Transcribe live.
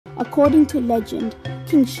According to legend,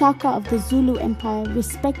 King Shaka of the Zulu Empire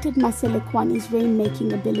respected Maselekwane's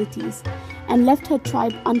rainmaking abilities and left her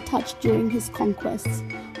tribe untouched during his conquests,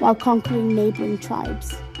 while conquering neighboring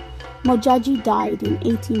tribes. Modjadji died in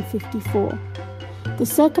 1854. The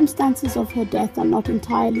circumstances of her death are not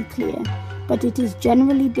entirely clear, but it is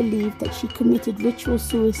generally believed that she committed ritual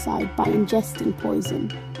suicide by ingesting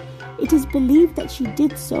poison. It is believed that she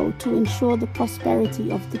did so to ensure the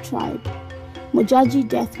prosperity of the tribe. Modjadji's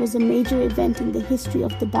death was a major event in the history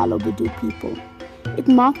of the Balobedu people. It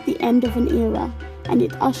marked the end of an era, and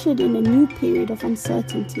it ushered in a new period of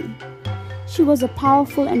uncertainty. She was a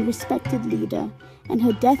powerful and respected leader, and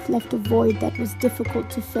her death left a void that was difficult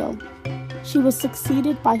to fill. She was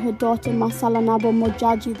succeeded by her daughter Maselekwane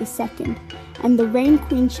Modjadji II, and the Rain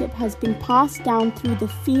Queenship has been passed down through the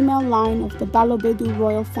female line of the Balobedu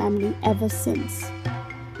royal family ever since.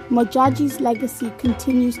 Modjadji's legacy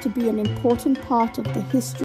continues to be an important part of the history